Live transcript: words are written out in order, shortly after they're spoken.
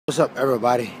What's up,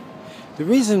 everybody? The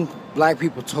reason black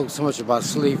people talk so much about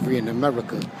slavery in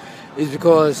America is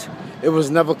because it was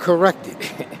never corrected.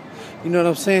 You know what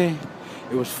I'm saying?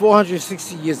 It was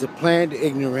 460 years of planned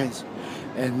ignorance,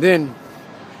 and then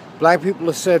black people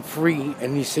are set free,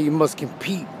 and you say you must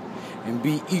compete and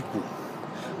be equal.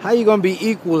 How you gonna be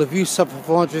equal if you suffer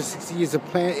 460 years of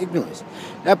planned ignorance?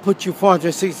 That puts you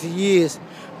 460 years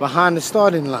behind the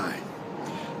starting line,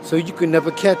 so you can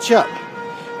never catch up.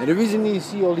 And the reason you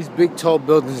see all these big tall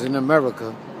buildings in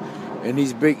America and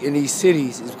these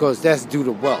cities is because that's due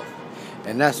to wealth.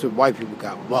 And that's what white people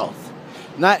got, wealth.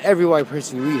 Not every white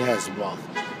person you read has wealth,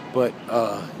 but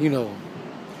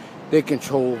they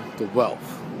control the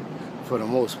wealth for the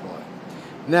most part.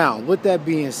 Now, with that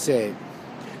being said,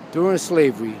 during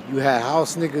slavery, you had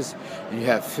house niggas and you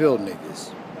had field niggas.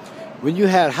 When you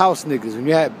had house niggas, when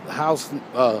you had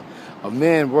a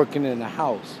man working in a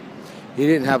house, he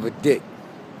didn't have a dick.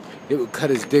 It would cut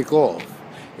his dick off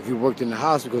if he worked in the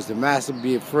house because the master would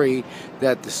be afraid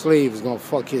that the slave is going to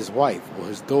fuck his wife or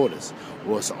his daughters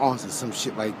or his aunts or some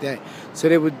shit like that. So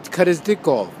they would cut his dick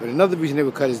off. And another reason they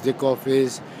would cut his dick off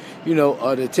is,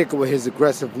 to take away his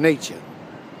aggressive nature.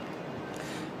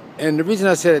 And the reason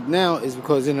I said it now is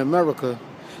because in America,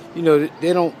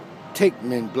 they don't take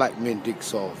black men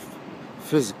dicks off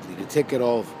physically. They take it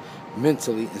off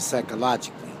mentally and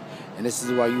psychologically. And this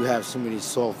is why you have so many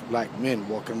soft black men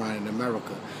walking around in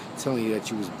America telling you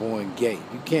that you was born gay.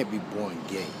 You can't be born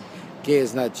gay. Gay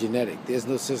is not genetic. There's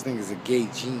no such thing as a gay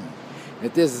gene. And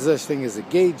if there's such thing as a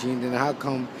gay gene, then how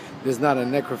come there's not a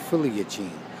necrophilia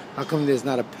gene? How come there's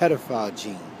not a pedophile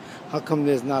gene? How come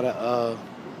there's not a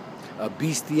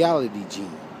bestiality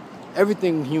gene?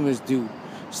 Everything humans do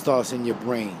starts in your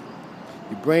brain.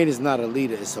 Your brain is not a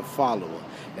leader, it's a follower.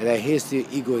 It adheres to your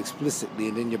ego explicitly,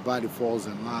 and then your body falls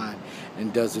in line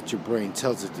and does what your brain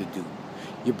tells it to do.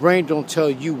 Your brain don't tell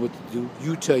you what to do,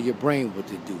 you tell your brain what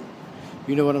to do.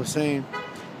 You know what I'm saying?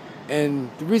 And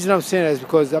the reason I'm saying that is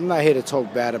because I'm not here to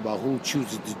talk bad about who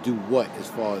chooses to do what as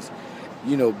far as,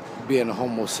 being a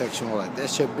homosexual and all that.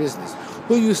 That's your business.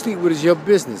 Who you sleep with is your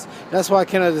business. That's why I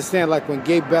can't understand, like, when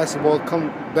gay basketball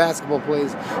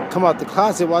players come out the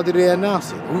closet, why do they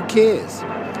announce it? Who cares?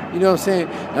 You know what I'm saying?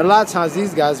 And a lot of times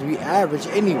these guys be average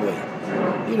anyway.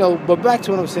 But back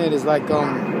to what I'm saying is like,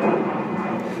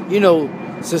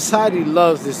 society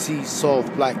loves to see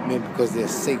soft black men because they're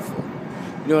safer.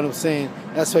 You know what I'm saying?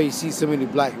 That's why you see so many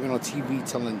black men on TV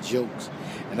telling jokes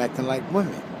and acting like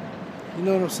women. You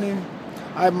know what I'm saying?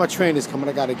 I have my trainers coming.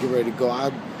 I got to get ready to go.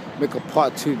 I'll make a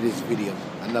part 2 of this video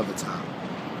another time.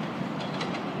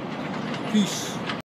 Peace.